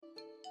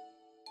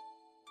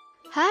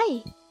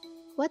Hi,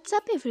 what's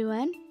up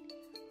everyone?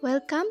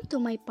 Welcome to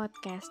my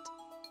podcast.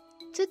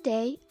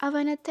 Today, I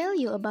wanna tell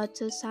you about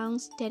two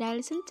songs that I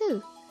listen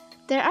to.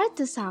 There are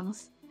two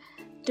songs.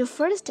 The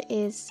first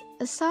is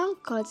a song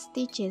called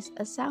Stitches,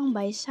 a song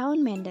by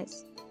Shawn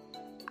Mendes.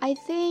 I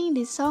think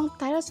this song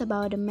tells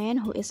about a man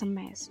who is a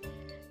mess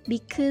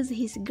because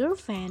his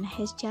girlfriend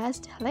has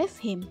just left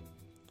him.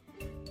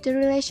 The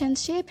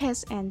relationship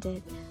has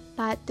ended,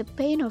 but the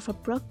pain of a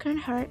broken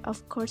heart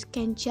of course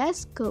can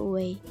just go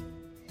away.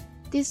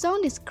 This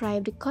song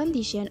describes the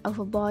condition of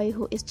a boy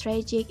who is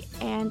tragic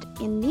and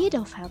in need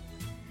of help.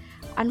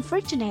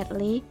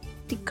 Unfortunately,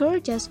 the girl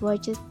just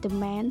watches the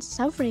man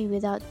suffering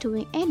without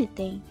doing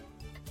anything.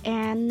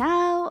 And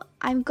now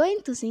I'm going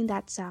to sing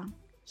that song.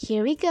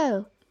 Here we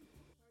go.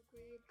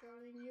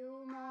 Calling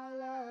you my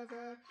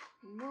lover,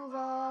 move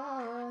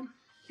on.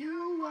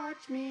 You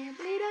watch me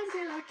bleed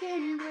until I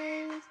can't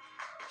breathe,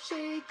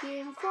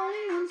 shaking,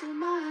 falling onto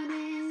my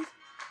knees.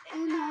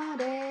 And now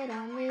that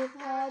I'm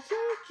without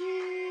your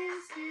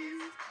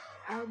kisses,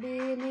 I'll be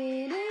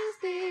needing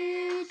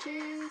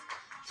stitches,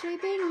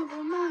 tripping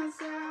over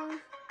myself,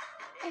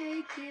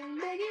 aching,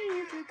 begging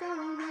you to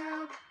come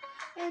help.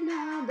 And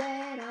now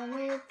that I'm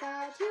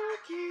without your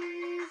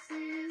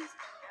kisses,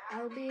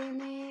 I'll be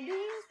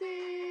needing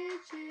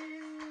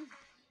stitches,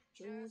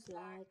 just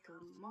like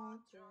a moth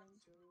turned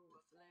to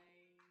a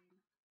flame.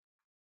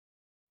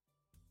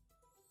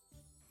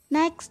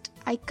 Next,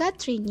 I got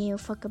 3 new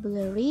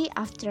vocabulary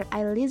after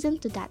I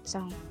listened to that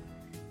song.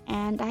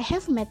 And I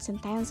have made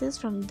sentences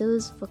from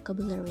those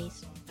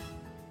vocabularies.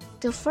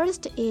 The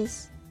first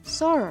is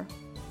sore,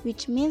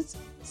 which means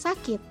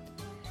sakit.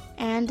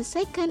 And the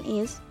second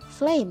is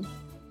flame,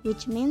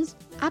 which means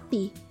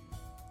api.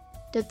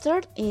 The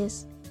third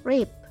is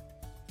rip,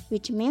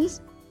 which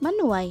means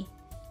menuai.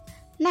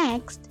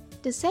 Next,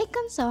 the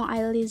second song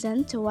I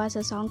listened to was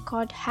a song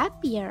called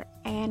Happier,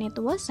 and it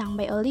was sung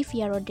by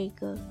Olivia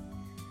Rodrigo.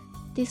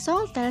 This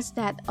song tells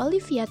that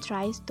Olivia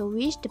tries to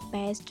wish the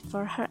best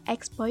for her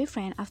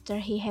ex-boyfriend after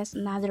he has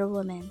another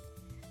woman.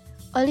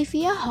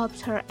 Olivia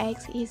hopes her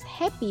ex is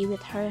happy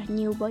with her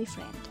new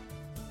boyfriend,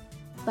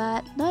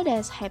 but not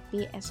as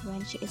happy as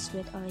when she is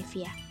with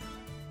Olivia.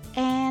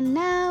 And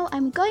now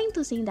I'm going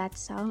to sing that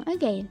song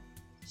again.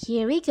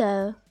 Here we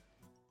go.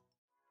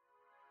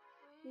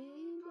 We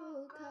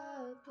broke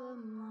up a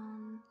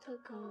month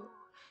ago.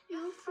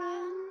 Your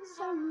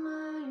friends are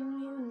mine,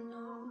 you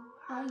know.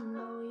 I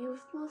know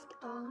you've moved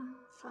on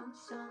from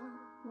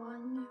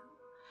someone new.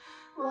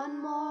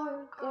 One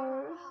more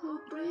girl who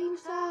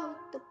brings out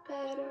the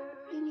better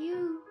in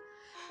you.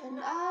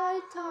 And I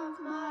thought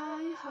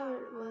my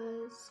heart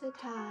was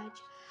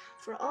attached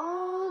for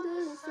all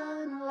the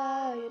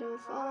sunlight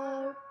of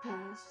our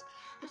past.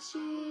 But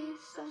she's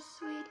so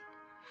sweet,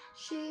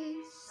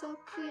 she's so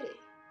pretty.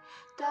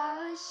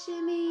 Does she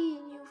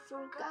mean you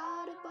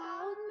forgot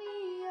about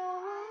me?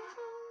 Oh, I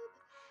hope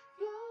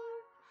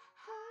you're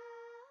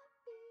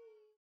happy.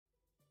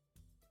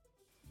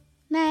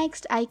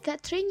 Next, I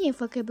got 3 new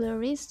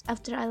vocabularies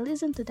after I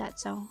listened to that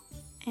song,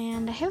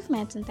 and I have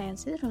made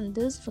sentences from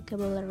those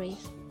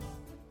vocabularies.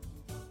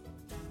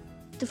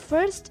 The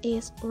first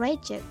is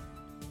wretched,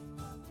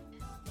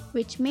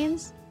 which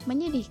means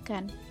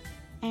menyedihkan,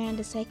 and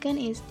the second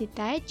is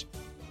detached,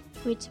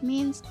 which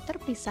means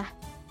terpisah,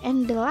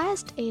 and the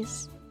last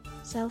is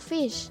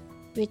selfish,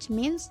 which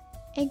means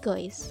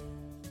egois.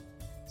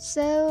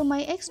 So,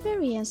 my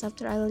experience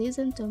after I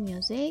listened to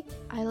music,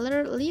 I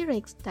learned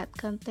lyrics that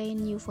contain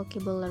new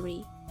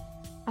vocabulary.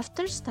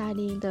 After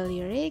studying the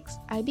lyrics,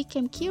 I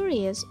became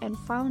curious and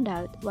found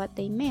out what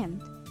they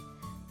meant.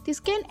 This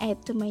can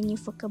add to my new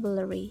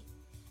vocabulary.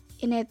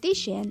 In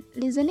addition,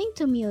 listening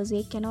to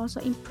music can also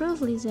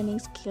improve listening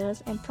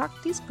skills and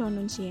practice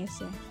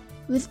pronunciation.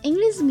 With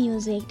English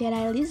music that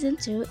I listen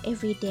to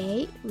every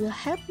day will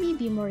help me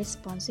be more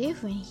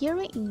responsive when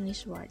hearing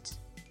English words.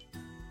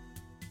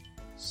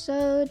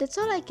 So that's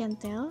all I can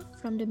tell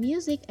from the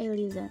music I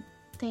listen.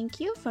 Thank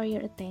you for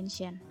your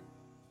attention.